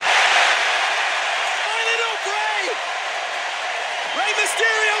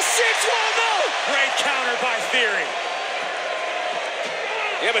Great counter by Theory.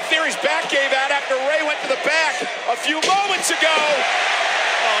 Yeah, but Theory's back gave out after Ray went to the back a few moments ago.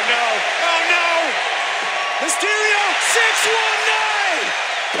 Oh, no. Oh, no. Mysterio, 619.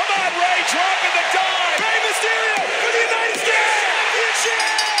 Come on, Ray, dropping the dime. Rey Mysterio for the United States Championship.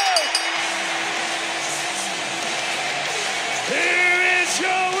 Here is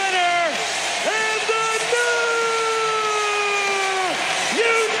your winner and the new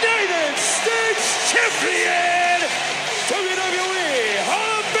United States Champion, WWE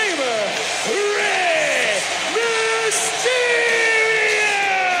Hall of Famer, Rey Mysterio!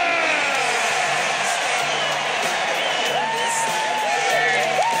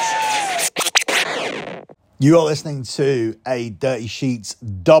 You are listening to a Dirty Sheets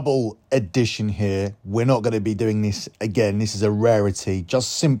double edition here. We're not going to be doing this again. This is a rarity,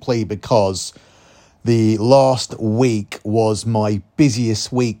 just simply because the last week was my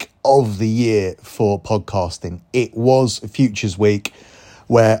busiest week of the year for podcasting. It was Futures Week,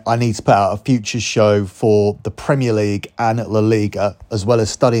 where I need to put out a Futures show for the Premier League and La Liga, as well as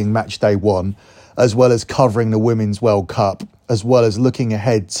studying Match Day 1, as well as covering the Women's World Cup, as well as looking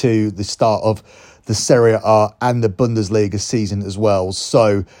ahead to the start of the Serie A and the Bundesliga season as well.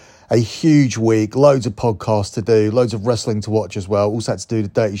 So a huge week, loads of podcasts to do, loads of wrestling to watch as well. Also had to do the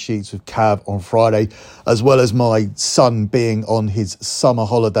Dirty Sheets with Cav on Friday, as well as my son being on his summer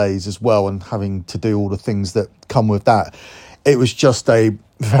holidays as well and having to do all the things that come with that. It was just a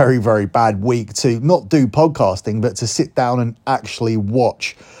very, very bad week to not do podcasting, but to sit down and actually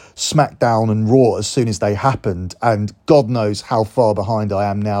watch SmackDown and Raw as soon as they happened. And God knows how far behind I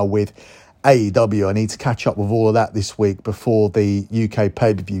am now with AEW. I need to catch up with all of that this week before the UK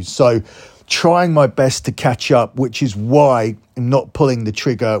pay-per-view. So trying my best to catch up, which is why I'm not pulling the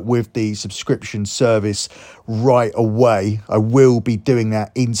trigger with the subscription service right away. I will be doing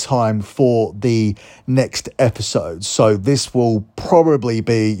that in time for the next episode. So this will probably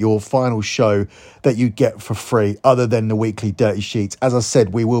be your final show that you get for free, other than the weekly Dirty Sheets. As I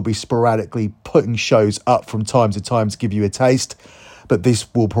said, we will be sporadically putting shows up from time to time to give you a taste, but this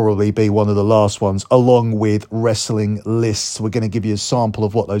will probably be one of the last ones, along with wrestling lists. We're going to give you a sample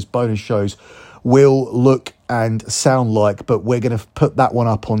of what those bonus shows will look and sound like, but we're going to put that one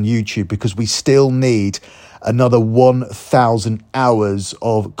up on YouTube because we still need another 1,000 hours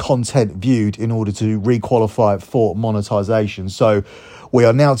of content viewed in order to requalify for monetization. So we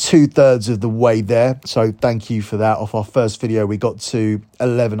are now 2/3 of the way there. So thank you for that. Off our first video, we got to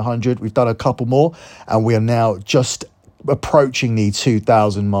 1,100. We've done a couple more, and we are now just approaching the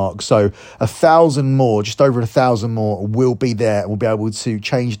 2,000 mark. So 1,000 more, just over 1,000 more will be there. We'll be able to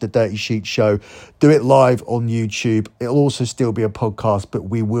change the Dirty Sheet show, do it live on YouTube. It'll also still be a podcast, but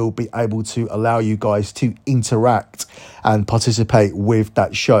we will be able to allow you guys to interact and participate with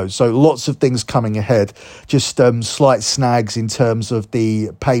that show. So lots of things coming ahead, just slight snags in terms of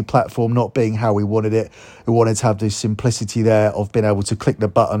the pay platform not being how we wanted it. We wanted to have the simplicity there of being able to click the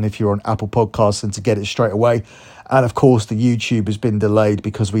button if you're on Apple Podcasts and to get it straight away. And of course, the YouTube has been delayed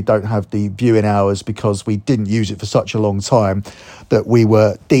because we don't have the viewing hours, because we didn't use it for such a long time that we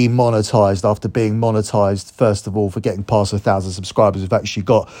were demonetized after being monetized, first of all, for getting past 1,000 subscribers. We've actually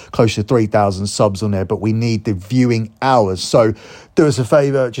got close to 3,000 subs on there, but we need the viewing hours. So do us a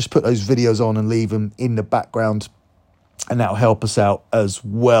favor, just put those videos on and leave them in the background, and that'll help us out as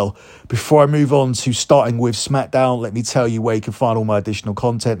well. Before I move on to starting with SmackDown, let me tell you where you can find all my additional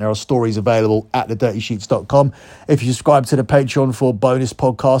content. There are stories available at thedirtysheets.com. If you subscribe to the Patreon for bonus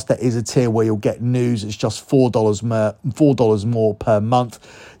podcast, there is a tier where you'll get news. It's just $4 more per month.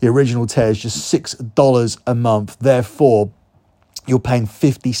 The original tier is just $6 a month. Therefore, you're paying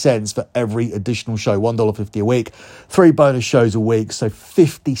 50 cents for every additional show, $1.50 a week, 3 bonus shows a week. So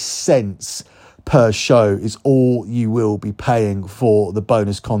 50 cents per show is all you will be paying for the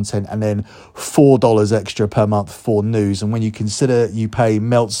bonus content, and then $4 extra per month for news. And when you consider you pay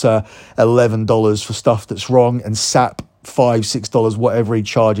Meltzer $11 for stuff that's wrong, and SAP $5-6, whatever he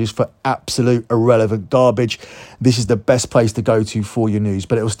charges for absolute irrelevant garbage, this is the best place to go to for your news.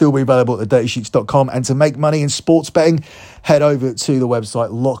 But it will still be available at thedirtysheets.com. And to make money in sports betting, head over to the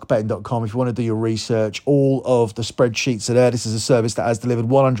website lockbetting.com. If you want to do your research, all of the spreadsheets are there. This is a service that has delivered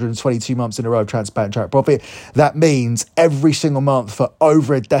 122 months in a row of transparent track profit. That means every single month for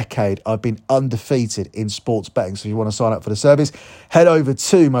over a decade, I've been undefeated in sports betting. So if you want to sign up for the service, head over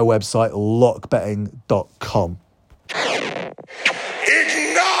to my website, lockbetting.com.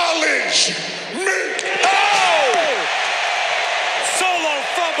 Acknowledge me. Oh! Solo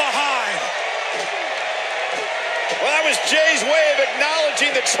from behind. Well, that was Jay's way of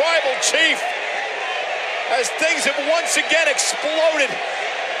acknowledging the tribal chief as things have once again exploded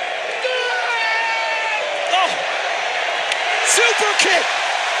Super kick.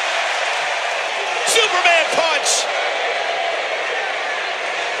 Superman punch.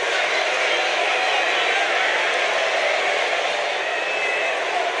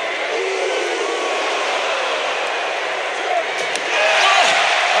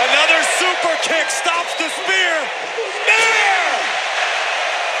 Another super kick stops the spear. Spear.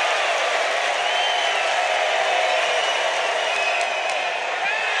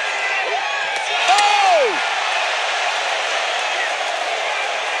 Oh!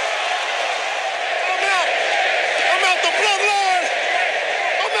 I'm out the Bloodline.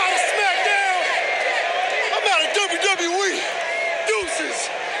 I'm out of SmackDown. I'm out of WWE. Deuces.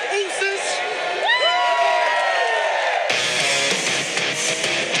 Ooses.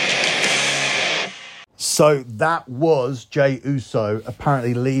 So that was Jey Uso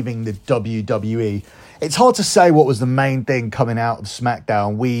apparently leaving the WWE. It's hard to say what was the main thing coming out of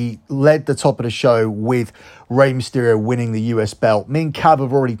SmackDown. We led the top of the show with Rey Mysterio winning the US belt. Me and Cav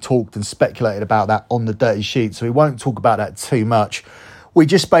have already talked and speculated about that on the Dirty Sheet, so we won't talk about that too much. We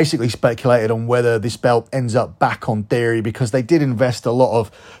just basically speculated on whether this belt ends up back on Theory, because they did invest a lot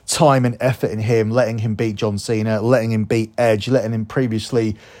of time and effort in him, letting him beat John Cena, letting him beat Edge, letting him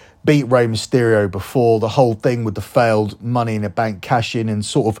previously beat Rey Mysterio before. The whole thing with the failed Money in the Bank cash-in and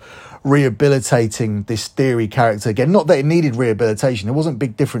sort of rehabilitating this Theory character again. Not that it needed rehabilitation. There wasn't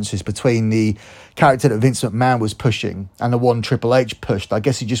big differences between the character that Vince McMahon was pushing and the one Triple H pushed. I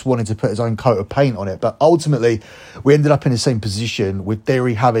guess he just wanted to put his own coat of paint on it. But ultimately, we ended up in the same position with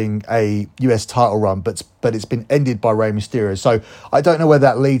Theory having a US title run, but it's been ended by Rey Mysterio. So I don't know whether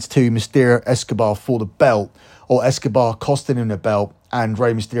that leads to Mysterio Escobar for the belt, or Escobar costing him the belt and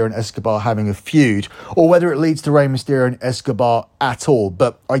Rey Mysterio and Escobar having a feud, or whether it leads to Rey Mysterio and Escobar at all.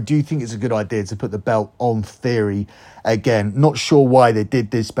 But I do think it's a good idea to put the belt on Theory again. Not sure why they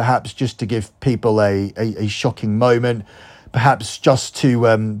did this, perhaps just to give people a shocking moment, perhaps just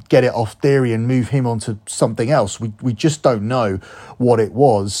to get it off Theory and move him onto something else. We just don't know what it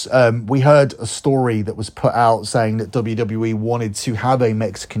was. We heard a story that was put out saying that WWE wanted to have a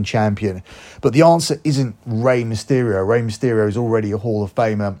Mexican champion, but the answer isn't Rey Mysterio. Rey Mysterio is already a Hall of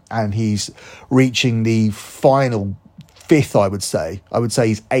Famer, and he's reaching the final fifth, I would say. I would say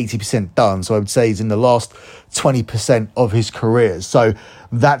he's 80% done. So I would say he's in the last 20% of his career. So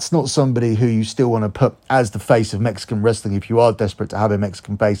that's not somebody who you still want to put as the face of Mexican wrestling if you are desperate to have a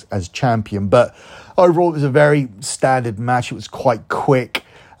Mexican face as champion. But overall, it was a very standard match. It was quite quick.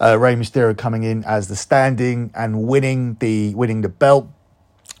 Rey Mysterio coming in as the standing and winning the belt.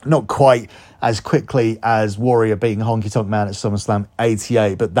 Not quite as quickly as Warrior beating Honky Tonk Man at SummerSlam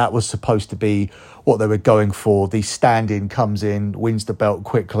 88, but that was supposed to be what they were going for. The stand-in comes in, wins the belt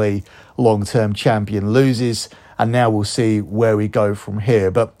quickly, long-term champion loses, and now we'll see where we go from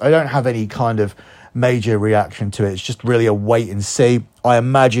here. But I don't have any kind of major reaction to it. It's just really a wait and see. I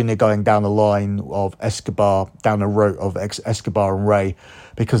imagine they're going down the line of Escobar, down the route of Escobar and Rey,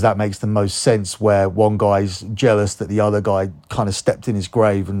 because that makes the most sense, where one guy's jealous that the other guy kind of stepped in his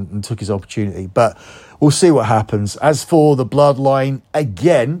grave and took his opportunity. But we'll see what happens. As for the Bloodline,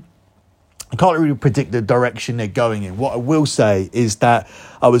 again, I can't really predict the direction they're going in. What I will say is that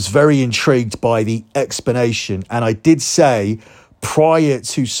I was very intrigued by the explanation, and I did say prior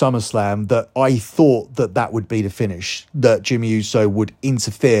to SummerSlam that I thought that would be the finish, that Jimmy Uso would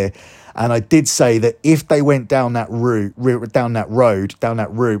interfere. And I did say that if they went down that route,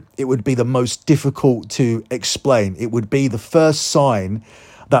 it would be the most difficult to explain. It would be the first sign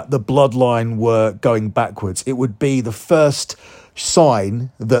that the Bloodline were going backwards. It would be the first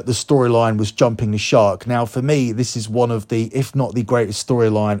sign that the storyline was jumping the shark. Now, for me, this is one of the, if not the greatest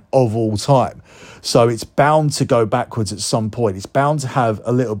storyline of all time. So it's bound to go backwards at some point. It's bound to have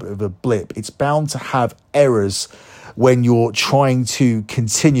a little bit of a blip. It's bound to have errors when you're trying to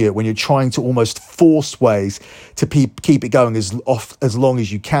continue it, when you're trying to almost force ways to keep it going as long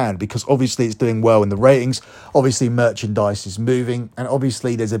as you can, because obviously it's doing well in the ratings, obviously merchandise is moving, and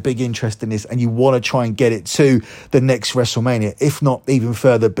obviously there's a big interest in this, and you want to try and get it to the next WrestleMania, if not even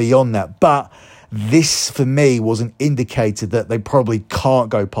further beyond that. But this, for me, was an indicator that they probably can't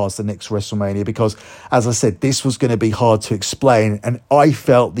go past the next WrestleMania, because, as I said, this was going to be hard to explain, and I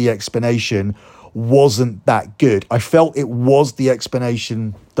felt the explanation wasn't that good. I felt it was the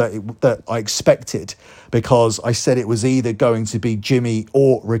explanation that I expected, because I said it was either going to be Jimmy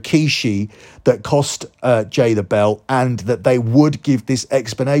or Rikishi that cost Jey the belt, and that they would give this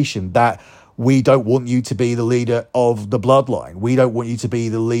explanation that we don't want you to be the leader of the Bloodline. We don't want you to be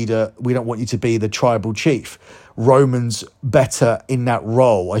the leader. We don't want you to be the tribal chief. Roman's better in that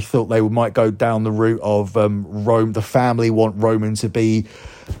role. I thought they might go down the route of the family want Roman to be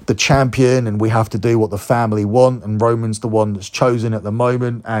the champion and we have to do what the family want, and Roman's the one that's chosen at the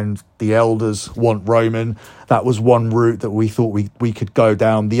moment and the elders want Roman. That was one route that we thought we could go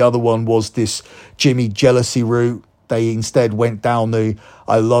down. The other one was this Jimmy jealousy route. They instead went down the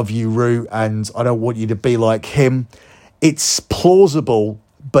I love you route and I don't want you to be like him. It's plausible,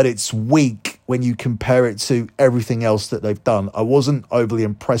 but it's weak when you compare it to everything else that they've done. I wasn't overly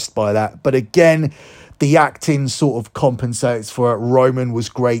impressed by that. But again, the acting sort of compensates for it. Roman was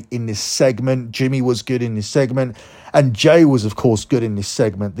great in this segment. Jimmy was good in this segment. And Jay was, of course, good in this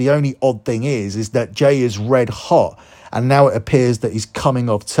segment. The only odd thing is that Jay is red hot. And now it appears that he's coming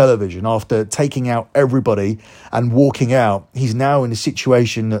off television after taking out everybody and walking out. He's now in a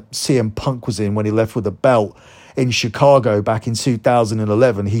situation that CM Punk was in when he left with the belt in Chicago back in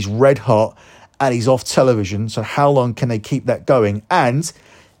 2011. He's red hot and he's off television. So how long can they keep that going? And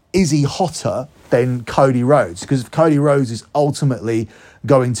is he hotter than Cody Rhodes? Because if Cody Rhodes is ultimately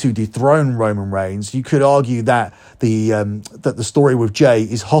going to dethrone Roman Reigns, you could argue that the story with Jay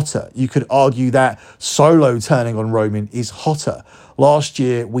is hotter. You could argue that Solo turning on Roman is hotter. Last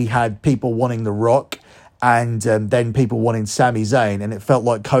year we had people wanting The Rock and then people wanting Sami Zayn, and it felt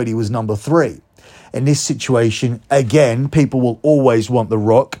like Cody was number 3. In this situation, again, people will always want The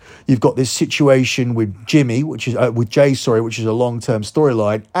Rock. You've got this situation with Jay, which is a long-term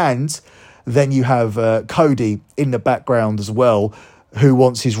storyline, and then you have Cody in the background as well, who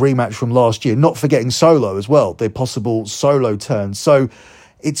wants his rematch from last year. Not forgetting Solo as well, the possible Solo turn. So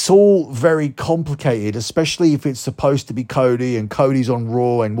it's all very complicated, especially if it's supposed to be Cody and Cody's on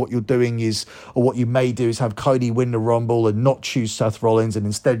Raw, and what you're doing is, or what you may do is have Cody win the Rumble and not choose Seth Rollins and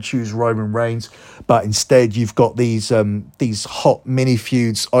instead choose Roman Reigns. But instead you've got these hot mini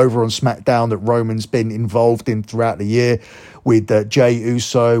feuds over on SmackDown that Roman's been involved in throughout the year with Jey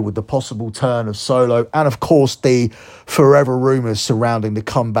Uso, with the possible turn of Solo, and of course the forever rumours surrounding the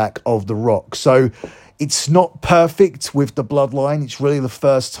comeback of The Rock. So it's not perfect with the Bloodline. It's really the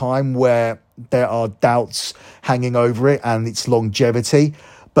first time where there are doubts hanging over it and its longevity.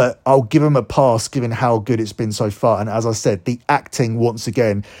 But I'll give them a pass given how good it's been so far. And as I said, the acting, once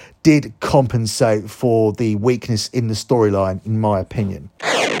again, did compensate for the weakness in the storyline, in my opinion.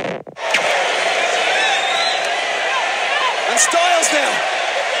 And Styles now.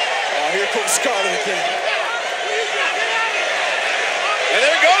 Oh, here comes Scarlett again. And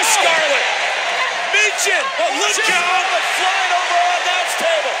there goes Scarlett. Oh, look out! Flying over our announce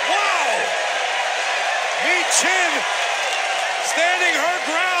table. Wow! Michin standing her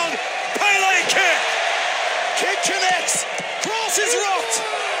ground. Pele kick. Kick connects. Cross is rocked.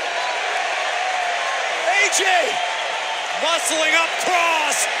 AJ Muscling up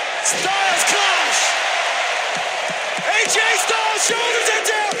cross. Styles clash. AJ Styles shoulders it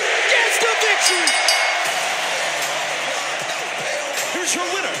down. Gets the victory. Here's your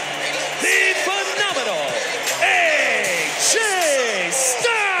winner, The phenomenal AJ Styles.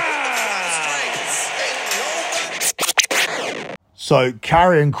 So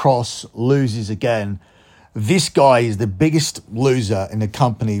Karrion Kross loses again. This guy is the biggest loser in the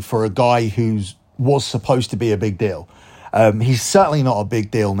company for a guy who was supposed to be a big deal. He's certainly not a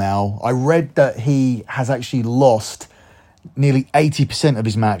big deal now. I read that he has actually lost nearly 80% of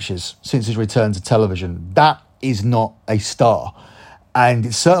his matches since his return to television. That is not a star. And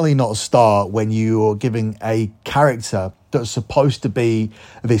it's certainly not a star when you're giving a character that's supposed to be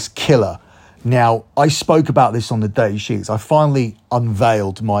this killer. Now, I spoke about this on the day sheets. I finally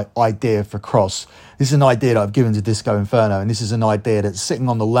unveiled my idea for Kross. This is an idea that I've given to Disco Inferno, and this is an idea that's sitting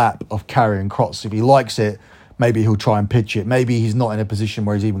on the lap of Karrion Kross. If he likes it, maybe he'll try and pitch it. Maybe he's not in a position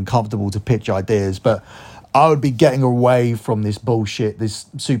where he's even comfortable to pitch ideas, but I would be getting away from this bullshit, this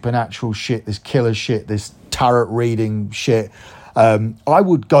supernatural shit, this killer shit, this tarot reading shit. I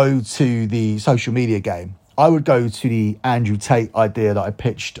would go to the social media game. I would go to the Andrew Tate idea that I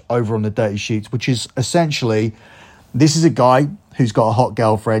pitched over on the Dirty Sheets, which is essentially, this is a guy who's got a hot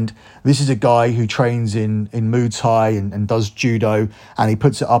girlfriend. This is a guy who trains in Muay Thai and does judo, and he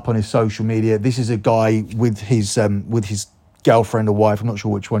puts it up on his social media. This is a guy with his girlfriend or wife, I'm not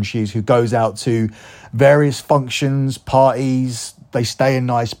sure which one she is, who goes out to various functions, parties. They stay in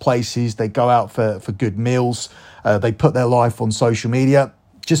nice places. They go out for good meals. They put their life on social media.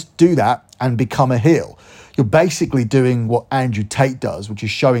 Just do that and become a heel. You're basically doing what Andrew Tate does, which is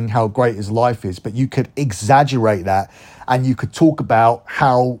showing how great his life is, but you could exaggerate that and you could talk about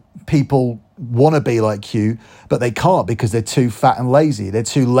how people want to be like you, but they can't because they're too fat and lazy. They're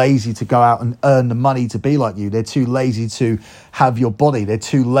too lazy to go out and earn the money to be like you. They're too lazy to have your body. They're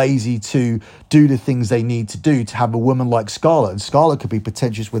too lazy to do the things they need to do to have a woman like Scarlett. And Scarlett could be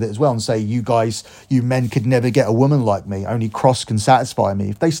pretentious with it as well and say, you guys, you men could never get a woman like me. Only Cross can satisfy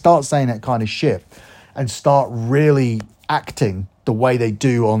me. If they start saying that kind of shit and start really acting the way they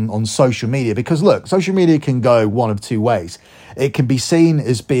do on social media, because look, social media can go one of two ways. It can be seen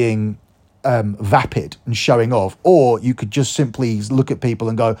as being vapid and showing off, or you could just simply look at people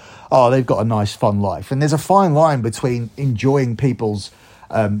and go, oh, they've got a nice fun life. And there's a fine line between enjoying people's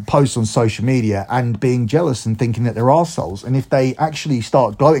posts on social media and being jealous and thinking that they're arseholes. And if they actually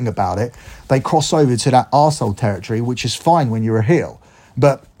start gloating about it, they cross over to that arsehole territory, which is fine when you're a heel.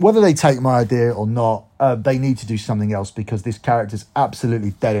 But whether they take my idea or not, they need to do something else, because this character's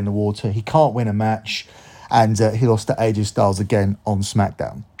absolutely dead in the water. He can't win a match, and he lost to AJ Styles again on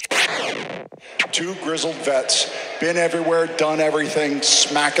SmackDown. Two grizzled vets, been everywhere, done everything,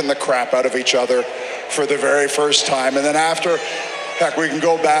 smacking the crap out of each other for the very first time. And then after, heck, we can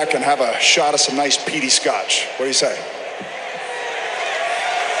go back and have a shot of some nice peaty scotch. What do you say?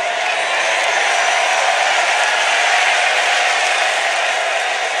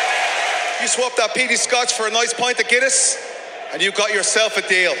 You swapped that peaty scotch for a nice pint of Guinness, and you got yourself a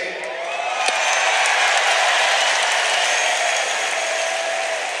deal.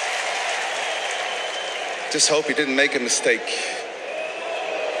 Just hope he didn't make a mistake.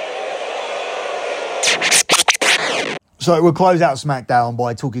 So we'll close out SmackDown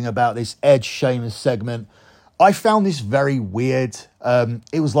by talking about this Edge Sheamus segment. I found this very weird.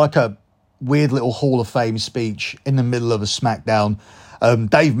 It was like a weird little Hall of Fame speech in the middle of a SmackDown.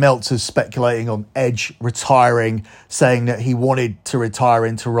 Dave Meltzer's speculating on Edge retiring, saying that he wanted to retire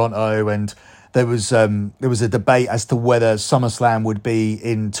in Toronto, and there was a debate as to whether SummerSlam would be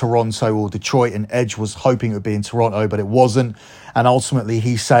in Toronto or Detroit, and Edge was hoping it would be in Toronto, but it wasn't. And ultimately,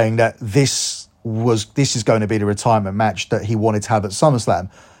 he's saying that this is going to be the retirement match that he wanted to have at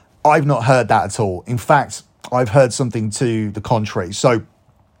SummerSlam. I've not heard that at all. In fact, I've heard something to the contrary. So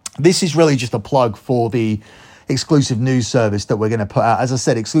this is really just a plug for the exclusive news service that we're going to put out. As I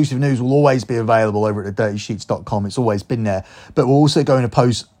said, exclusive news will always be available over at thedirtysheets.com. It's always been there. But we're also going to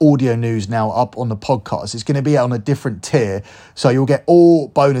post audio news now up on the podcast. It's going to be on a different tier. So you'll get all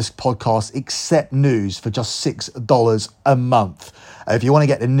bonus podcasts except news for just $6 a month. If you want to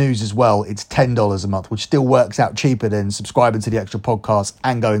get the news as well, it's $10 a month, which still works out cheaper than subscribing to the extra podcast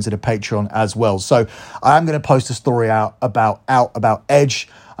and going to the Patreon as well. So I am going to post a story out about Edge.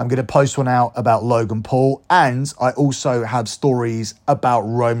 I'm going to post one out about Logan Paul, and I also have stories about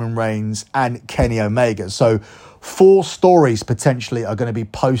Roman Reigns and Kenny Omega. So 4 stories potentially are going to be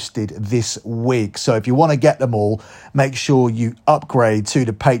posted this week. So if you want to get them all, make sure you upgrade to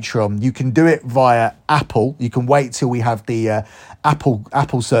the Patreon. You can do it via Apple. You can wait till we have the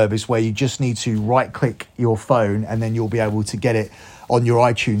Apple service where you just need to right click your phone and then you'll be able to get it on your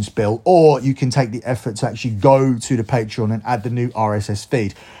iTunes bill, or you can take the effort to actually go to the Patreon and add the new RSS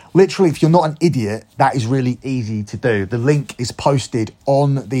feed. Literally, if you're not an idiot, that is really easy to do. The link is posted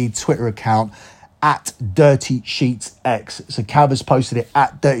on the Twitter account at Dirty Sheets X. So Cav has posted it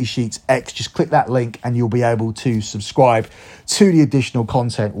at Dirty Sheets X. Just click that link and you'll be able to subscribe to the additional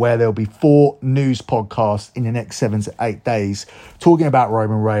content where there'll be 4 news podcasts in the next 7 to 8 days, talking about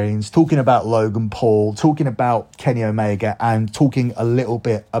Roman Reigns, talking about Logan Paul, talking about Kenny Omega, and talking a little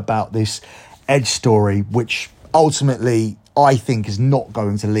bit about this Edge story, which ultimately I think is not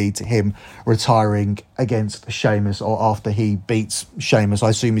going to lead to him retiring against Sheamus or after he beats Sheamus.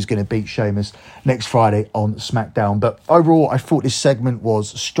 I assume he's going to beat Sheamus next Friday on SmackDown. But overall, I thought this segment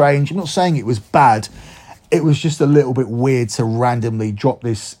was strange. I'm not saying it was bad. It was just a little bit weird to randomly drop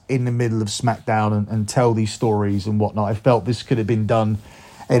this in the middle of SmackDown and tell these stories and whatnot. I felt this could have been done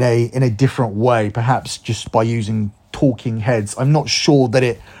in a different way, perhaps just by using talking heads. I'm not sure that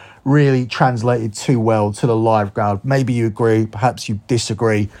it really translated too well to the live crowd. Maybe you agree, perhaps you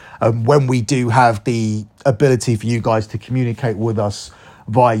disagree. When we do have the ability for you guys to communicate with us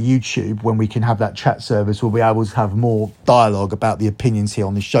via YouTube, when we can have that chat service, we'll be able to have more dialogue about the opinions here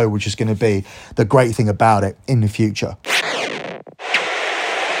on the show, which is going to be the great thing about it in the future.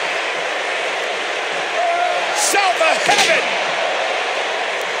 South of heaven!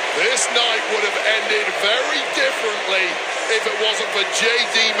 This night would have ended very differently if it wasn't for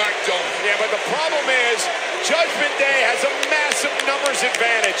J.D. McDonald. Yeah, but the problem is, Judgment Day has a massive numbers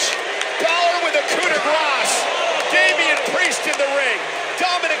advantage. Balor with a coup de grace. Damian Priest in the ring.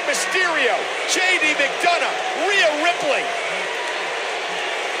 Dominic Mysterio. J.D. McDonough. Rhea Ripley.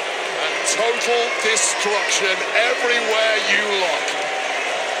 And total destruction everywhere you look.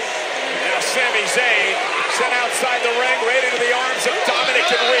 Now Sami Zayn sent outside the ring, right into the arms of Dominic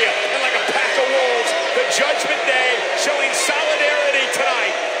and Rhea. And like a pack of wolves, the Judgment Day showing solidarity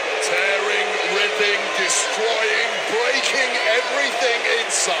tonight. Tearing, ripping, destroying, breaking everything in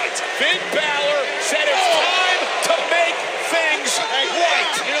sight. Finn Balor said it's time to make things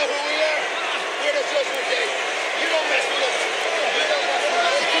right. You know who we are? We're the Judgment Day. You don't mess with us.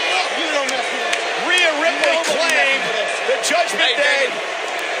 You don't mess with us. Rhea Ripley claimed the Judgment Day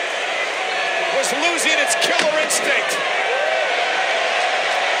was losing its killer instinct.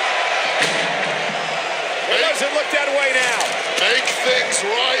 It doesn't look that way now. Make things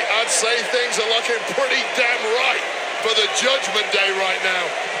right. I'd say things are looking pretty damn right for the Judgment Day right now.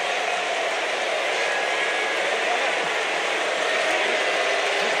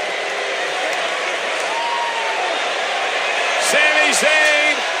 Sami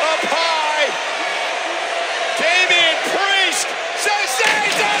Zayn up high. Damian Priest. So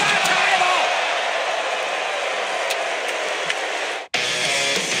Zayn's on the table.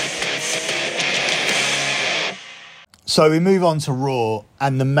 So we move on to Raw,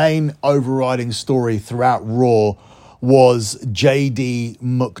 and the main overriding story throughout Raw was JD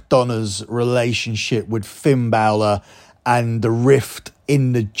McDonough's relationship with Finn Balor and the rift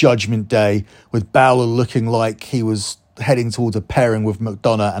in the Judgment Day, with Balor looking like he was heading towards a pairing with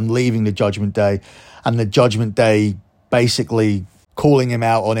McDonough and leaving the Judgment Day, and the Judgment Day basically calling him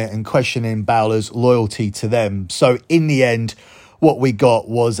out on it and questioning Balor's loyalty to them. So in the end, what we got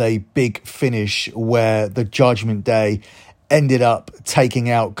was a big finish where the Judgment Day ended up taking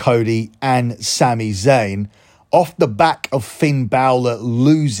out Cody and Sami Zayn off the back of Finn Balor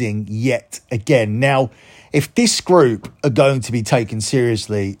losing yet again. Now, if this group are going to be taken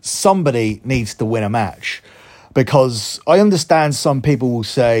seriously, somebody needs to win a match. Because I understand some people will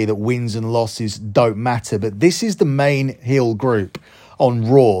say that wins and losses don't matter, but this is the main heel group on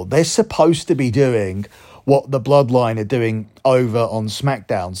Raw. They're supposed to be doing what the Bloodline are doing over on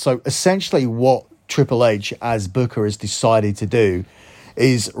SmackDown. So essentially what Triple H as Booker has decided to do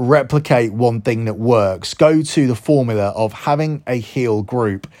is replicate one thing that works. Go to the formula of having a heel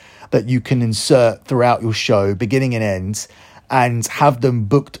group that you can insert throughout your show, beginning and end, and have them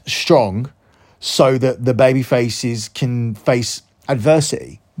booked strong so that the babyfaces can face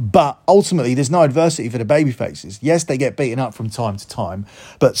adversity. But ultimately, there's no adversity for the babyfaces. Yes, they get beaten up from time to time,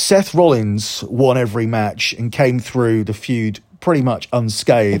 but Seth Rollins won every match and came through the feud pretty much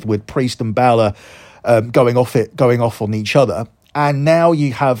unscathed, with Priest and Balor going off on each other. And now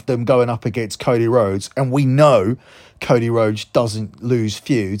you have them going up against Cody Rhodes, and we know Cody Rhodes doesn't lose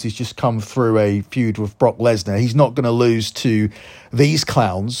feuds. He's just come through a feud with Brock Lesnar. He's not going to lose to these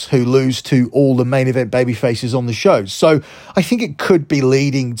clowns who lose to all the main event babyfaces on the show. So I think it could be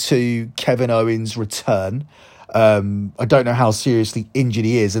leading to Kevin Owens' return. I don't know how seriously injured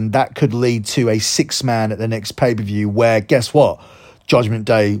he is, and that could lead to a 6-man at the next pay-per-view where, guess what? Judgment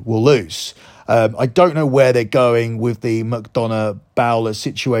Day will lose. I don't know where they're going with the McDonough-Balor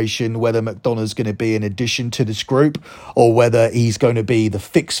situation, whether McDonough's going to be an addition to this group or whether he's going to be the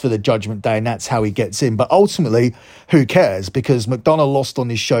fix for the Judgment Day and that's how he gets in. But ultimately, who cares? Because McDonough lost on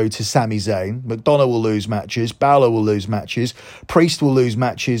his show to Sami Zayn. McDonough will lose matches. Balor will lose matches. Priest will lose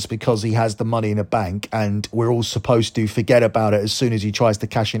matches because he has the money in the bank and we're all supposed to forget about it as soon as he tries to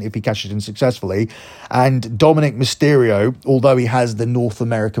cash in, if he cashes in successfully. And Dominic Mysterio, although he has the North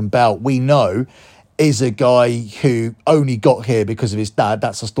American belt, we know is a guy who only got here because of his dad.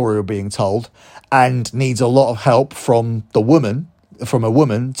 That's the story we're being told, and needs a lot of help from a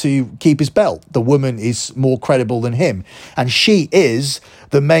woman to keep his belt. The woman is more credible than him, and she is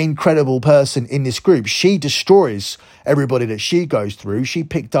the main credible person in this group. She destroys everybody that she goes through. She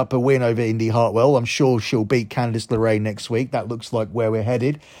picked up a win over Indy Hartwell. I'm sure she'll beat Candice LeRae next week. That looks like where we're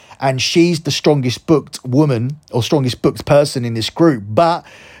headed. And she's the strongest booked woman or strongest booked person in this group. But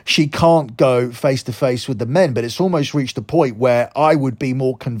she can't go face-to-face with the men. But it's almost reached a point where I would be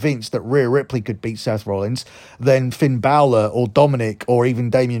more convinced that Rhea Ripley could beat Seth Rollins than Finn Balor or Dominic or even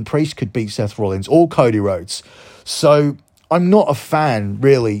Damian Priest could beat Seth Rollins or Cody Rhodes. So I'm not a fan,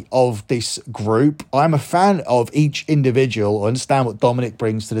 really, of this group. I'm a fan of each individual. I understand what Dominic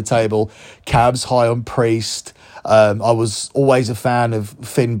brings to the table. Cab's high on Priest. I was always a fan of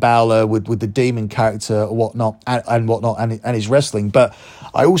Finn Balor with the demon character and whatnot, and his wrestling. But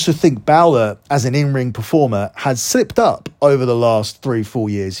I also think Balor, as an in-ring performer, has slipped up over the last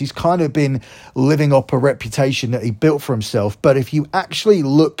 3-4 years. He's kind of been living up a reputation that he built for himself. But if you actually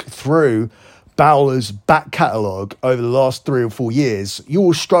look through Balor's back catalogue over the last 3 or 4 years, you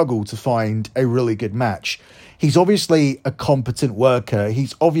will struggle to find a really good match. He's obviously a competent worker.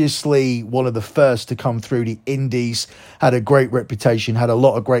 He's obviously one of the first to come through the indies, had a great reputation, had a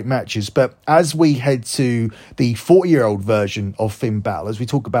lot of great matches. But as we head to the 40-year-old version of Finn Balor, as we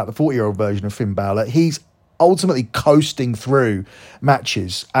talk about the 40-year-old version of Finn Balor, he's ultimately coasting through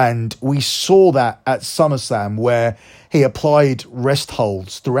matches. And we saw that at SummerSlam, where he applied rest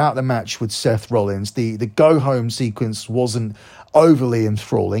holds throughout the match with Seth Rollins. The go-home sequence wasn't overly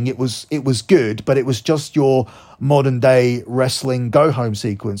enthralling. It was good, but it was just your modern day wrestling go-home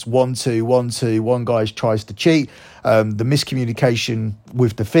sequence. 1-2, 1-2, one guy tries to cheat. The miscommunication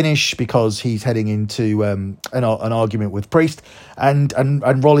with the finish because he's heading into an argument with Priest, and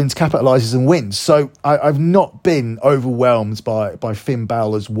Rollins capitalizes and wins. So I've not been overwhelmed by Finn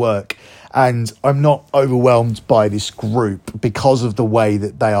Balor's work, and I'm not overwhelmed by this group because of the way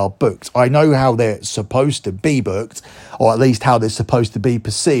that they are booked. I know how they're supposed to be booked, or at least how they're supposed to be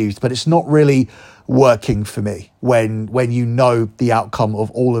perceived, but it's not really working for me when you know the outcome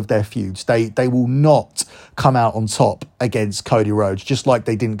of all of their feuds. They will not come out on top against Cody Rhodes, just like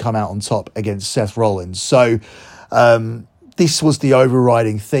they didn't come out on top against Seth Rollins. So this was the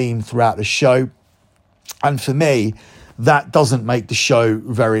overriding theme throughout the show, and for me, that doesn't make the show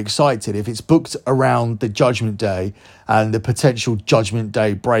very exciting. If it's booked around the Judgment Day and the potential Judgment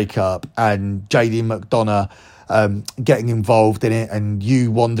Day breakup and JD McDonough getting involved in it, and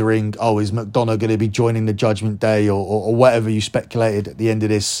you wondering, oh, is McDonough going to be joining the Judgment Day or whatever you speculated at the end of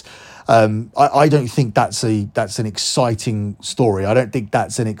this, I don't think that's an exciting story. I don't think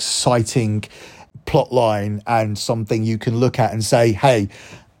that's an exciting plot line and something you can look at and say, hey,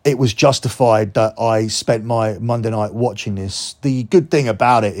 it was justified that I spent my Monday night watching this. The good thing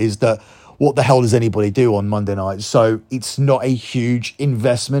about it is that what the hell does anybody do on Monday night? So it's not a huge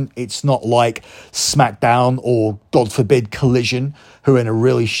investment. It's not like SmackDown or, God forbid, Collision, who are in a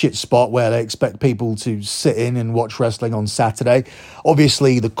really shit spot where they expect people to sit in and watch wrestling on Saturday.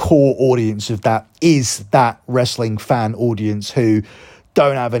 Obviously, the core audience of that is that wrestling fan audience who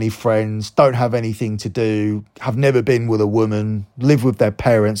don't have any friends, don't have anything to do, have never been with a woman, live with their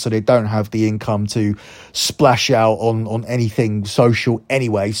parents, so they don't have the income to splash out on anything social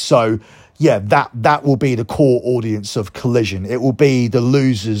anyway. So yeah, that will be the core audience of Collision. It will be the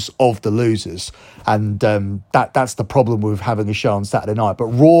losers of the losers. And that's the problem with having a show on Saturday night. But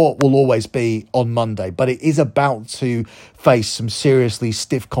Raw will always be on Monday. But it is about to face some seriously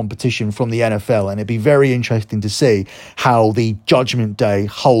stiff competition from the NFL. And it'd be very interesting to see how the Judgment Day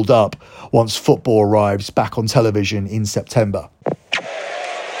hold up once football arrives back on television in September.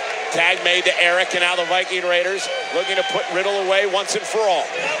 Tag made to Eric, and now the Viking Raiders looking to put Riddle away once and for all.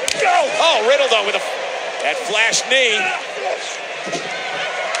 Go! Oh, Riddle, though, with that flash knee.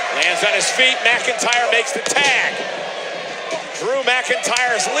 Lands on his feet. McIntyre makes the tag. Drew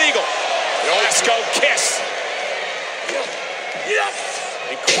McIntyre's legal. Let's go kiss.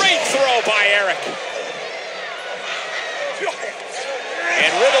 A great throw by Eric.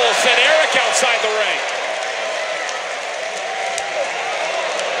 And Riddle sent Eric outside the ring.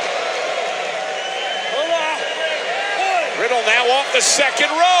 Riddle now off the second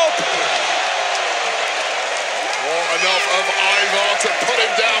rope. Enough of Ivar to put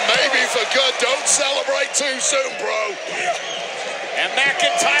him down, maybe for good. Don't celebrate too soon, bro. And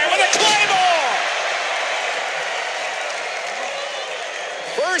McIntyre with a Claymore.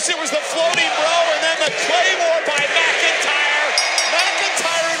 First it was the floating bro, and then the Claymore by McIntyre.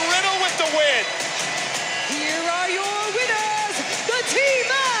 McIntyre and Riddle with the win. Here are your winners, the team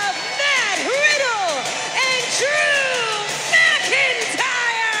of Matt Riddle and Drew McIntyre.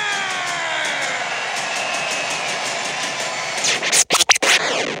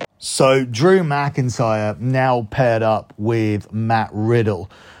 So Drew McIntyre now paired up with Matt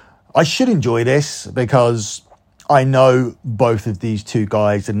Riddle. I should enjoy this because I know both of these two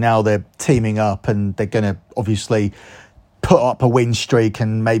guys, and now they're teaming up and they're going to obviously put up a win streak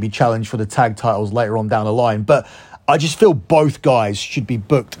and maybe challenge for the tag titles later on down the line. But I just feel both guys should be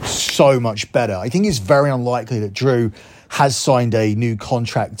booked so much better. I think it's very unlikely that Drew has signed a new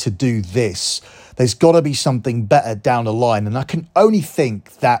contract to do this. There's got to be something better down the line. And I can only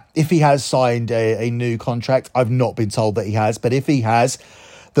think that if he has signed a new contract, I've not been told that he has, but if he has,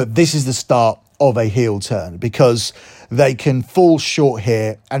 that this is the start of a heel turn, because they can fall short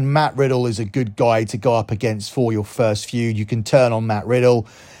here, and Matt Riddle is a good guy to go up against for your first feud. You can turn on Matt Riddle.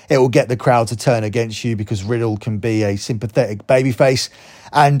 It will get the crowd to turn against you because Riddle can be a sympathetic babyface,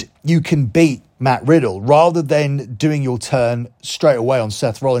 and you can beat Matt Riddle. Rather than doing your turn straight away on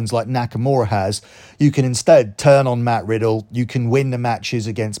Seth Rollins like Nakamura has, you can instead turn on Matt Riddle. You can win the matches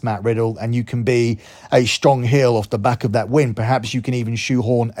against Matt Riddle, and you can be a strong heel off the back of that win. Perhaps you can even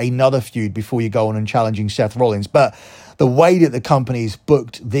shoehorn another feud before you go on and challenging Seth Rollins. But the way that the company's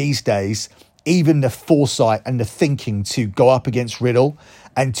booked these days, even the foresight and the thinking to go up against Riddle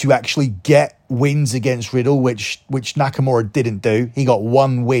and to actually get wins against Riddle, which Nakamura didn't do. He got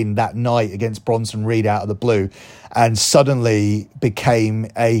one win that night against Bronson Reed out of the blue and suddenly became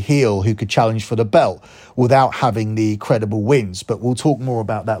a heel who could challenge for the belt without having the credible wins. But we'll talk more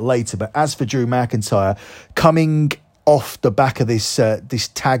about that later. But as for Drew McIntyre, coming off the back of this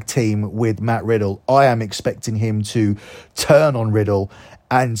tag team with Matt Riddle, I am expecting him to turn on Riddle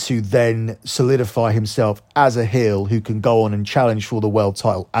and to then solidify himself as a heel who can go on and challenge for the world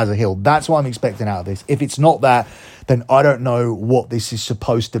title as a heel. That's what I'm expecting out of this. If it's not that, then I don't know what this is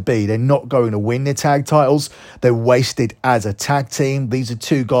supposed to be. They're not going to win the tag titles. They're wasted as a tag team. These are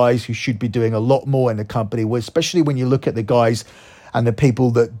two guys who should be doing a lot more in the company, especially when you look at the guys and the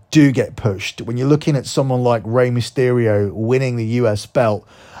people that do get pushed. When you're looking at someone like Rey Mysterio winning the US belt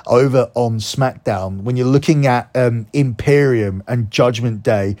over on SmackDown, when you're looking at Imperium and Judgment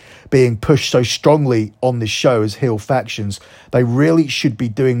Day being pushed so strongly on this show as heel factions, they really should be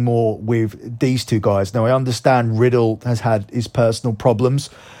doing more with these two guys. Now, I understand Riddle has had his personal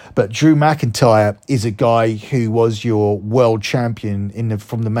problems, but Drew McIntyre is a guy who was your world champion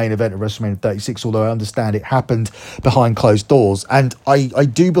from the main event of WrestleMania 36, although I understand it happened behind closed doors. And I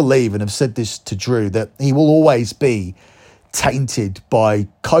do believe, and I've said this to Drew, that he will always be tainted by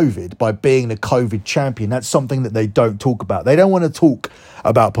COVID, by being the COVID champion. That's something that they don't talk about. They don't want to talk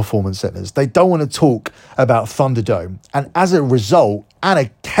about performance centers. They don't want to talk about Thunderdome. And as a result, and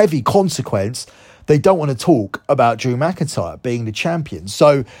a heavy consequence, they don't want to talk about Drew McIntyre being the champion.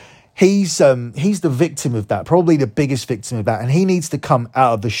 So he's the victim of that, probably the biggest victim of that. And he needs to come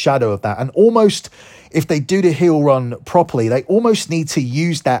out of the shadow of that. And almost, if they do the heel run properly, they almost need to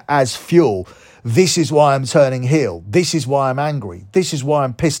use that as fuel. This is why I'm turning heel. This is why I'm angry. This is why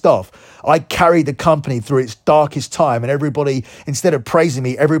I'm pissed off. I carried the company through its darkest time, and everybody, instead of praising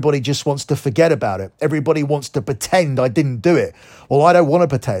me, everybody just wants to forget about it. Everybody wants to pretend I didn't do it. Well, I don't want to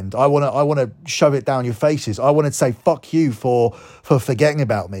pretend. I want to shove it down your faces. I want to say fuck you for forgetting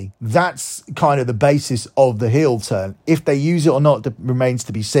about me. That's kind of the basis of the heel turn. If they use it or not remains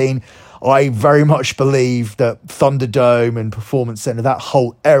to be seen. I very much believe that Thunderdome and Performance Center, that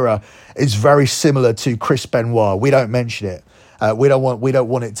whole era, is very similar to Chris Benoit. We don't mention it. We don't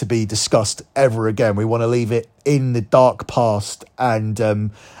want it to be discussed ever again. We want to leave it in the dark past and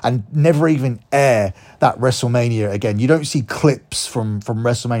never even air that WrestleMania again. You don't see clips from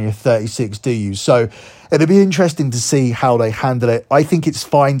WrestleMania 36, do you? So it'll be interesting to see how they handle it. I think it's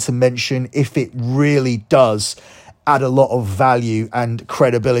fine to mention if it really does add a lot of value and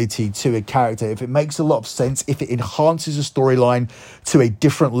credibility to a character, if it makes a lot of sense, if it enhances a storyline to a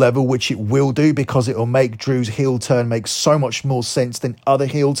different level, which it will do, because it will make Drew's heel turn make so much more sense than other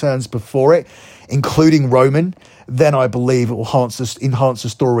heel turns before it, including Roman, then I believe it will enhance the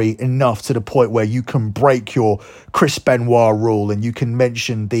story enough to the point where you can break your Chris Benoit rule and you can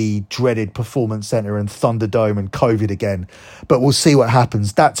mention the dreaded Performance Center and Thunderdome and COVID again. But we'll see what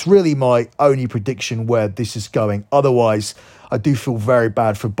happens. That's really my only prediction where this is going. Otherwise, I do feel very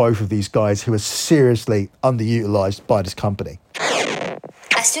bad for both of these guys who are seriously underutilized by this company.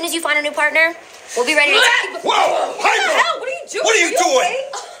 As soon as you find a new partner, we'll be ready to take... Whoa! What the hell? What are you doing? What are you doing?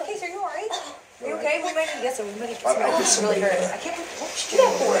 Okay, so you alright? Are you okay? We might need to get some. We might need to get some. This really hurts. I can't believe what you do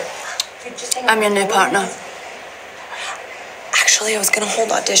that for. Dude, just hang on. I'm your new partner. Actually, I was gonna hold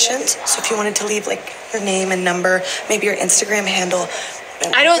auditions, so if you wanted to leave like your name and number, maybe your Instagram handle.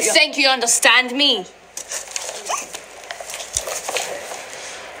 I don't think you understand me.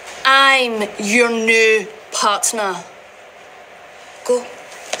 I'm your new partner. Go.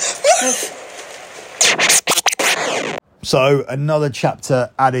 So another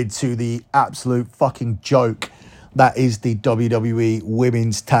chapter added to the absolute fucking joke that is the WWE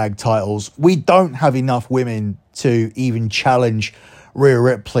Women's Tag Titles. We don't have enough women to even challenge Rhea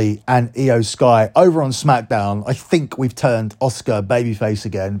Ripley and Io Sky. Over on SmackDown, I think we've turned Asuka babyface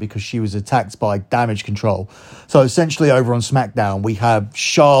again because she was attacked by Damage Control. So essentially over on SmackDown, we have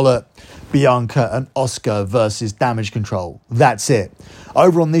Charlotte, Bianca and Asuka versus Damage Control. That's it.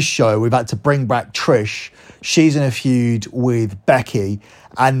 Over on this show, we've had to bring back Trish. She's in a feud with Becky.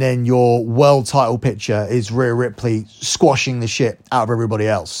 And then your world title picture is Rhea Ripley squashing the shit out of everybody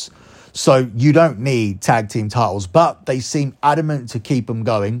else. So you don't need tag team titles, but they seem adamant to keep them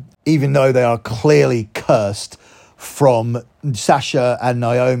going, even though they are clearly cursed from Sasha and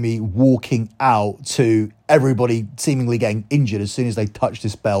Naomi walking out to everybody seemingly getting injured as soon as they touch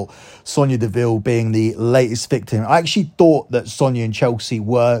this belt. Sonya Deville being the latest victim. I actually thought that Sonya and Chelsea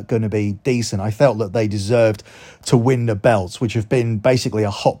were going to be decent. I felt that they deserved to win the belts, which have been basically a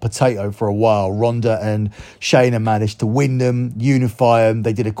hot potato for a while. Ronda and Shayna managed to win them, unify them.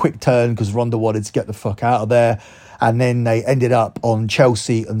 They did a quick turn because Ronda wanted to get the fuck out of there. And then they ended up on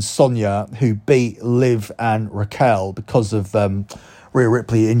Chelsea and Sonya, who beat Liv and Raquel because of Rhea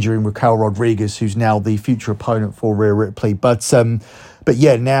Ripley injuring Raquel Rodriguez, who's now the future opponent for Rhea Ripley. But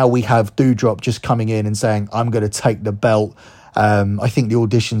yeah, now we have Doudrop just coming in and saying, I'm going to take the belt. I think the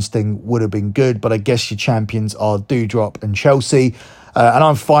auditions thing would have been good, but I guess your champions are Doudrop and Chelsea. And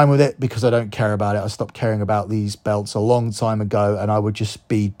I'm fine with it because I don't care about it. I stopped caring about these belts a long time ago and I would just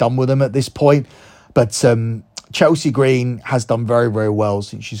be done with them at this point. But Chelsea Green has done very, very well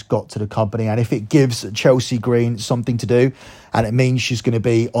since she's got to the company. And if it gives Chelsea Green something to do, and it means she's going to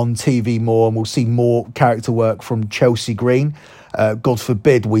be on TV more and we'll see more character work from Chelsea Green, God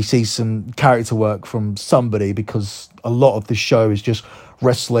forbid we see some character work from somebody, because a lot of the show is just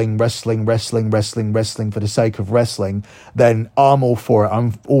wrestling for the sake of wrestling, then I'm all for it.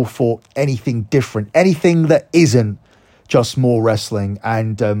 I'm all for anything different, anything that isn't just more wrestling.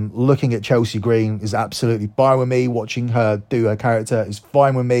 And looking at Chelsea Green is absolutely fine with me. Watching her do her character is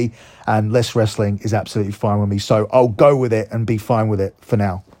fine with me, and less wrestling is absolutely fine with me. So I'll go with it and be fine with it for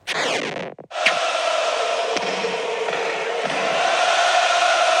now.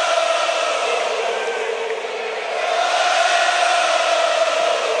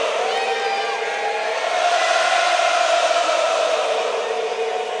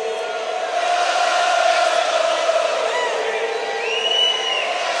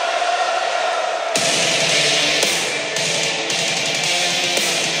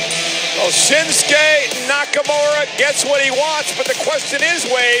 Shinsuke Nakamura gets what he wants, but the question is,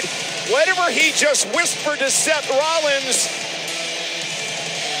 Wade, whatever he just whispered to Seth Rollins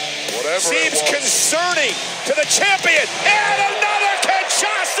seems concerning to the champion. And another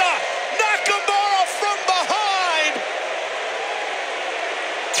Kinshasa! Nakamura from behind!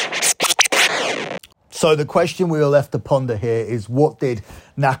 So the question we were left to ponder here is, what did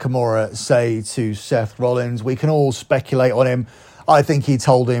Nakamura say to Seth Rollins? We can all speculate on him. I think he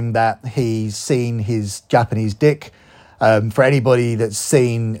told him that he's seen his Japanese dick. For anybody that's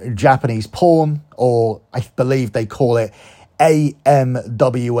seen Japanese porn, or I believe they call it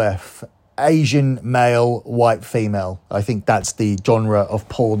AMWF, Asian male, white female. I think that's the genre of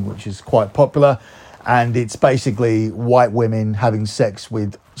porn, which is quite popular. And it's basically white women having sex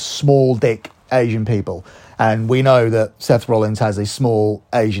with small dick Asian people. And we know that Seth Rollins has a small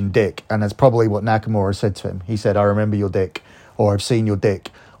Asian dick. And that's probably what Nakamura said to him. He said, I remember your dick, or I've seen your dick,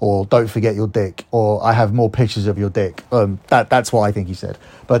 or don't forget your dick, or I have more pictures of your dick. That's what I think he said.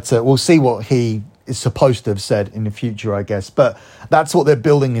 But we'll see what he is supposed to have said in the future, I guess. But that's what they're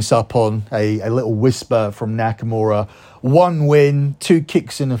building this up on, a little whisper from Nakamura. 1 win, 2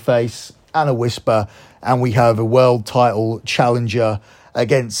 kicks in the face, and a whisper. And we have a world title challenger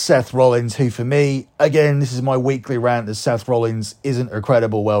against Seth Rollins, who for me, again, this is my weekly rant that Seth Rollins isn't a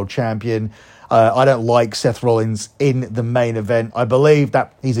credible world champion. I don't like Seth Rollins in the main event. I believe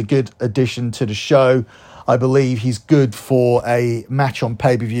that he's a good addition to the show. I believe he's good for a match on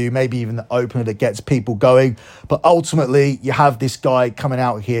pay-per-view, maybe even the opener that gets people going. But ultimately, you have this guy coming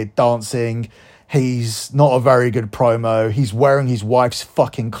out here dancing. He's not a very good promo. He's wearing his wife's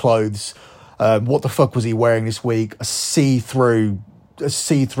fucking clothes. What the fuck was he wearing this week? A see-through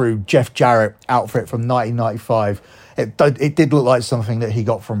Jeff Jarrett outfit from 1995. It did look like something that he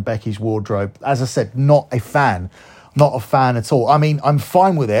got from Becky's wardrobe. As I said, not a fan at all. I mean, I'm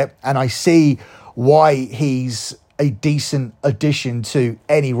fine with it, and I see why he's a decent addition to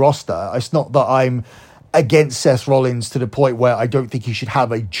any roster. It's not that I'm against Seth Rollins to the point where I don't think he should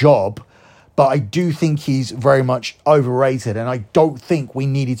have a job, but I do think he's very much overrated, and I don't think we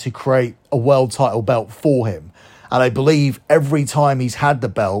needed to create a world title belt for him. And I believe every time he's had the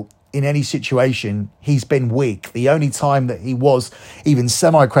belt, in any situation, he's been weak. The only time that he was even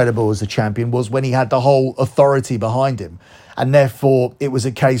semi-credible as a champion was when he had the whole authority behind him. And therefore, it was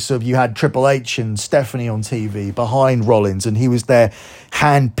a case of you had Triple H and Stephanie on TV behind Rollins, and he was their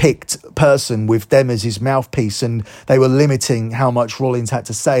hand-picked person with them as his mouthpiece, and they were limiting how much Rollins had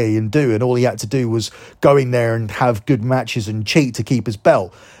to say and do, and all he had to do was go in there and have good matches and cheat to keep his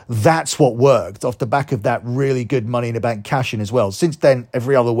belt. That's what worked off the back of that really good Money in the Bank cash-in as well. Since then,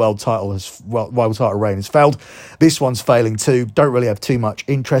 every other world title reign has failed. This one's failing too. Don't really have too much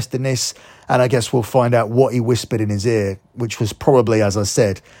interest in this. And I guess we'll find out what he whispered in his ear, which was probably, as I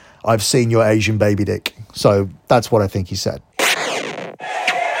said, I've seen your Asian baby dick. So that's what I think he said. I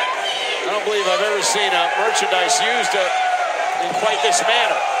don't believe I've ever seen merchandise used in quite this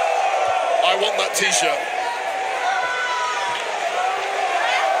manner. I want that t-shirt.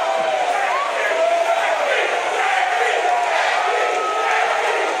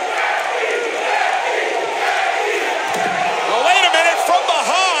 Well, wait a minute, from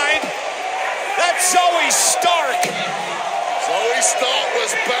behind, that's Zoe Stark. Zoe Stark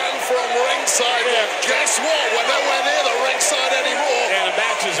was banned from ringside, but guess what? We're nowhere near the ringside anymore. And the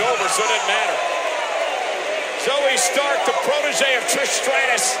match is over, so it doesn't matter. Zoe Stark, the protege of Trish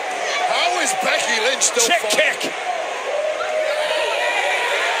Stratus. How is Becky Lynch still fighting? Kick.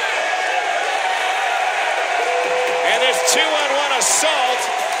 And this 2-on-1 assault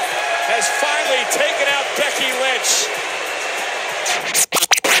has finally taken out Becky Lynch.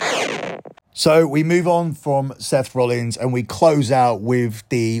 So we move on from Seth Rollins and we close out with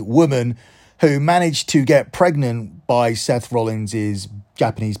the woman who managed to get pregnant by Seth Rollins'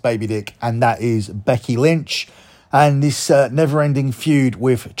 Japanese baby dick, and that is Becky Lynch. And this never-ending feud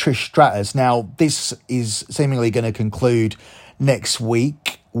with Trish Stratus. Now, this is seemingly going to conclude next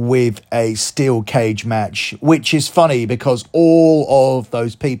week with a steel cage match, which is funny because all of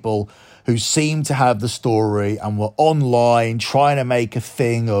those people who seem to have the story and were online trying to make a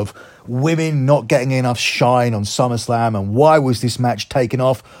thing of women not getting enough shine on SummerSlam and why was this match taken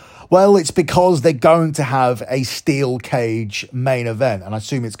off? Well, it's because they're going to have a steel cage main event, and I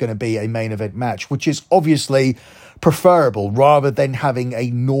assume it's going to be a main event match, which is obviously preferable rather than having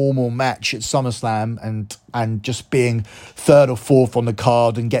a normal match at SummerSlam and just being third or fourth on the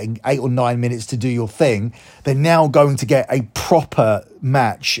card and getting 8 or 9 minutes to do your thing. They're now going to get a proper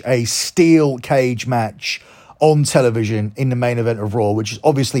match, a steel cage match on television in the main event of Raw, which is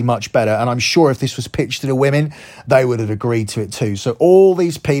obviously much better. And I'm sure if this was pitched to the women, they would have agreed to it too. So all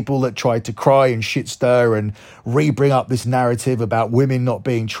these people that tried to cry and shit stir and re-bring up this narrative about women not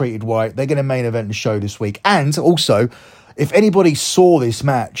being treated right, they're going to main event the show this week. And also, if anybody saw this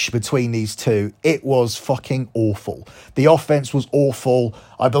match between these two, it was fucking awful. The offense was awful.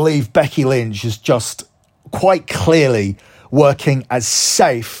 I believe Becky Lynch is just quite clearly working as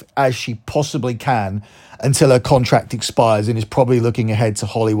safe as she possibly can until her contract expires, and is probably looking ahead to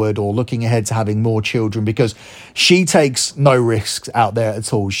Hollywood or looking ahead to having more children, because she takes no risks out there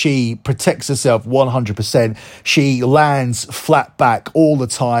at all. She protects herself 100%. She lands flat back all the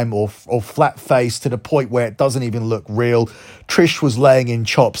time or flat face to the point where it doesn't even look real. Trish was laying in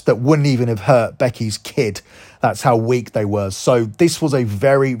chops that wouldn't even have hurt Becky's kid. That's how weak they were. So this was a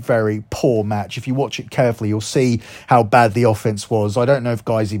very, very poor match. If you watch it carefully, you'll see how bad the offense was. I don't know if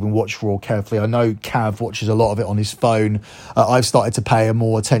guys even watch Raw carefully. I know Cav watches a lot of it on his phone. I've started to pay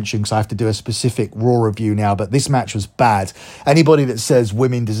more attention because I have to do a specific Raw review now. But this match was bad. Anybody that says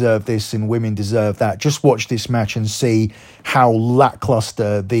women deserve this and women deserve that, just watch this match and see how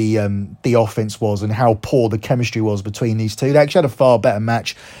lackluster the offense was and how poor the chemistry was between these two. They actually had a far better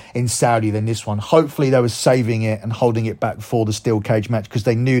match in Saudi than this one. Hopefully they were saving it and holding it back for the steel cage match because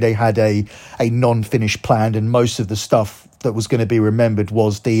they knew they had a non-finish planned, and most of the stuff that was going to be remembered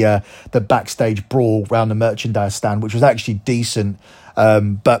was the backstage brawl around the merchandise stand, which was actually decent.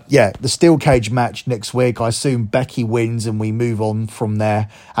 But yeah, the steel cage match next week, I assume Becky wins and we move on from there,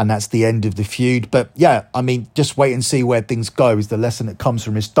 and that's the end of the feud. But yeah, I mean, just wait and see where things go is the lesson that comes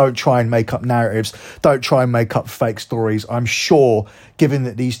from this. Don't try and make up narratives. Don't try and make up fake stories. I'm sure, given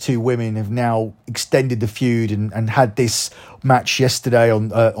that these two women have now extended the feud and had this match yesterday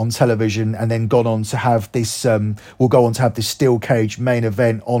on television and then gone on to have this will go on to have this steel cage main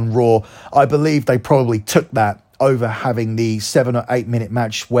event on Raw, I believe they probably took that over having the 7 or 8 minute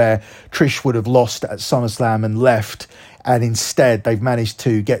match where Trish would have lost at SummerSlam and left, and instead they've managed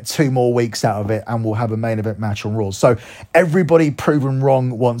to get 2 more weeks out of it and we'll have a main event match on Raw. So everybody proven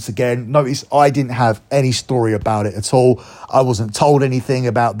wrong once again. Notice I didn't have any story about it at all. I wasn't told anything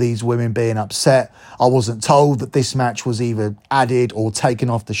about these women being upset. I wasn't told that this match was either added or taken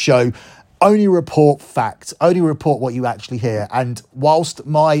off the show. Only report facts, only report what you actually hear. And whilst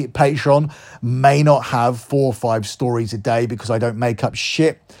my Patreon may not have 4 or 5 stories a day because I don't make up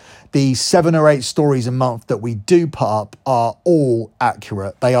shit, the 7 or 8 stories a month that we do put up are all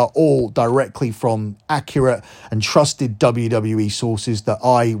accurate. They are all directly from accurate and trusted WWE sources that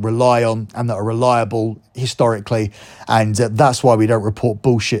I rely on and that are reliable historically. And that's why we don't report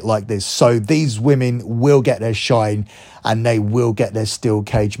bullshit like this. So these women will get their shine and they will get their steel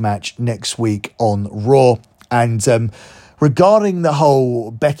cage match next week on Raw. And regarding the whole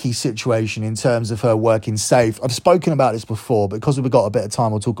Becky situation in terms of her working safe, I've spoken about this before, but because we've got a bit of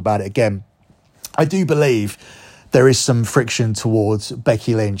time, I'll talk about it again. I do believe there is some friction towards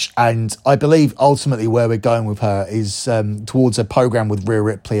Becky Lynch. And I believe ultimately where we're going with her is towards a program with Rhea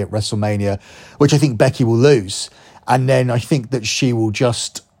Ripley at WrestleMania, which I think Becky will lose. And then I think that she will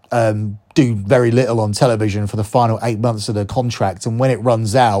just do very little on television for the final 8 months of the contract. And when it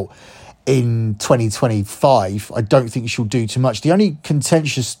runs out in 2025, I don't think she'll do too much. The only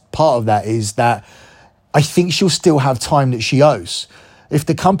contentious part of that is that I think she'll still have time that she owes. If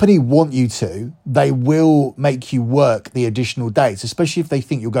the company want you to, they will make you work the additional dates, especially if they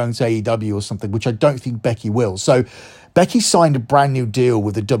think you're going to AEW or something, which I don't think Becky will. So Becky signed a brand new deal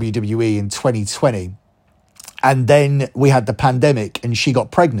with the WWE in 2020. And then we had the pandemic and she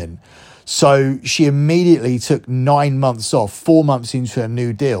got pregnant. So she immediately took 9 months off, 4 months into a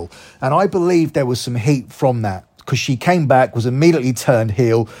new deal. And I believe there was some heat from that, because she came back, was immediately turned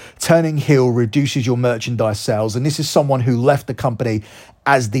heel. Turning heel reduces your merchandise sales. And this is someone who left the company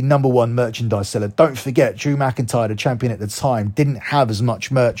as the number one merchandise seller. Don't forget, Drew McIntyre, the champion at the time, didn't have as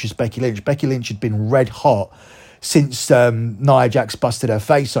much merch as Becky Lynch. Becky Lynch had been red hot since Nia Jax busted her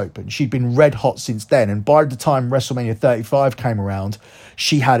face open. She'd been red hot since then. And by the time WrestleMania 35 came around,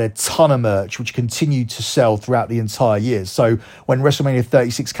 she had a ton of merch, which continued to sell throughout the entire year. So when WrestleMania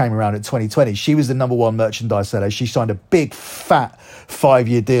 36 came around at 2020, she was the number one merchandise seller. She signed a big, fat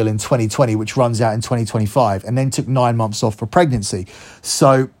 5-year deal in 2020, which runs out in 2025, and then took 9 months off for pregnancy.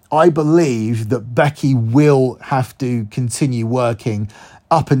 So I believe that Becky will have to continue working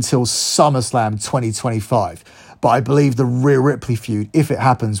up until SummerSlam 2025. But I believe the Rhea Ripley feud, if it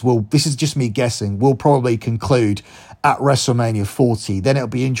happens, this is just me guessing, will probably conclude at WrestleMania 40. Then it'll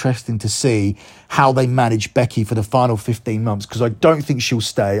be interesting to see how they manage Becky for the final 15 months, because I don't think she'll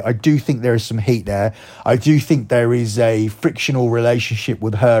stay. I do think there is some heat there. I do think there is a frictional relationship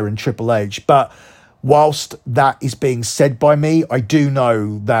with her and Triple H. But whilst that is being said by me, I do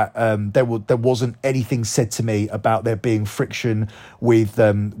know that there wasn't anything said to me about there being friction with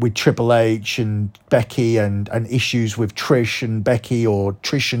Triple H and Becky and issues with Trish and Becky, or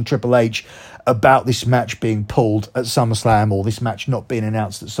Trish and Triple H, about this match being pulled at SummerSlam, or this match not being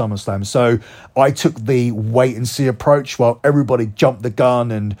announced at SummerSlam. So I took the wait and see approach while everybody jumped the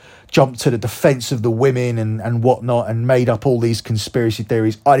gun and jumped to the defense of the women and whatnot and made up all these conspiracy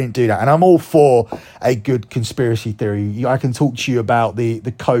theories. I didn't do that. And I'm all for a good conspiracy theory. I can talk to you about the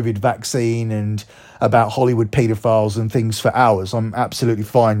COVID vaccine and about Hollywood paedophiles and things for hours. I'm absolutely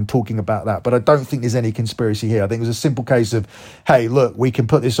fine talking about that. But I don't think there's any conspiracy here. I think it was a simple case of, hey, look, we can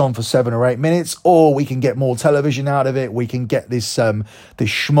put this on for 7 or 8 minutes, or we can get more television out of it. We can get this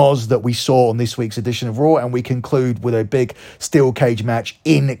schmoz that we saw on this week's edition of Raw, and we conclude with a big steel cage match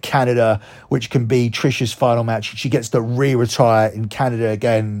in Canada, which can be Trish's final match. She gets to re-retire in Canada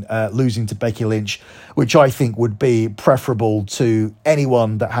again, losing to Becky Lynch, which I think would be preferable to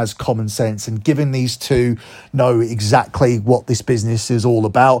anyone that has common sense. And given these two know exactly what this business is all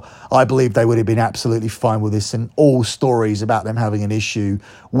about, I believe they would have been absolutely fine with this. And all stories about them having an issue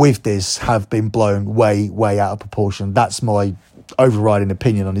with this have been blown way, way out of proportion. That's my overriding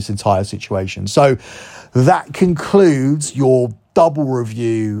opinion on this entire situation. So that concludes your double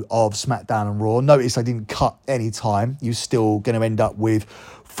review of SmackDown and Raw. Notice I didn't cut any time. You're still going to end up with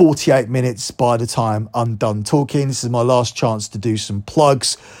 48 minutes by the time I'm done talking. This is my last chance to do some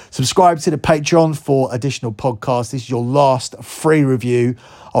plugs. Subscribe to the Patreon for additional podcasts. This is your last free review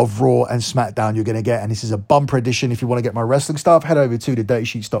of Raw and SmackDown you're going to get. And this is a bumper edition. If you want to get my wrestling stuff, head over to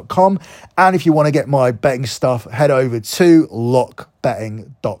thedirtysheets.com. And if you want to get my betting stuff, head over to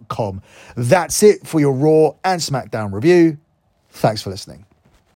lockbetting.com. That's it for your Raw and SmackDown review. Thanks for listening.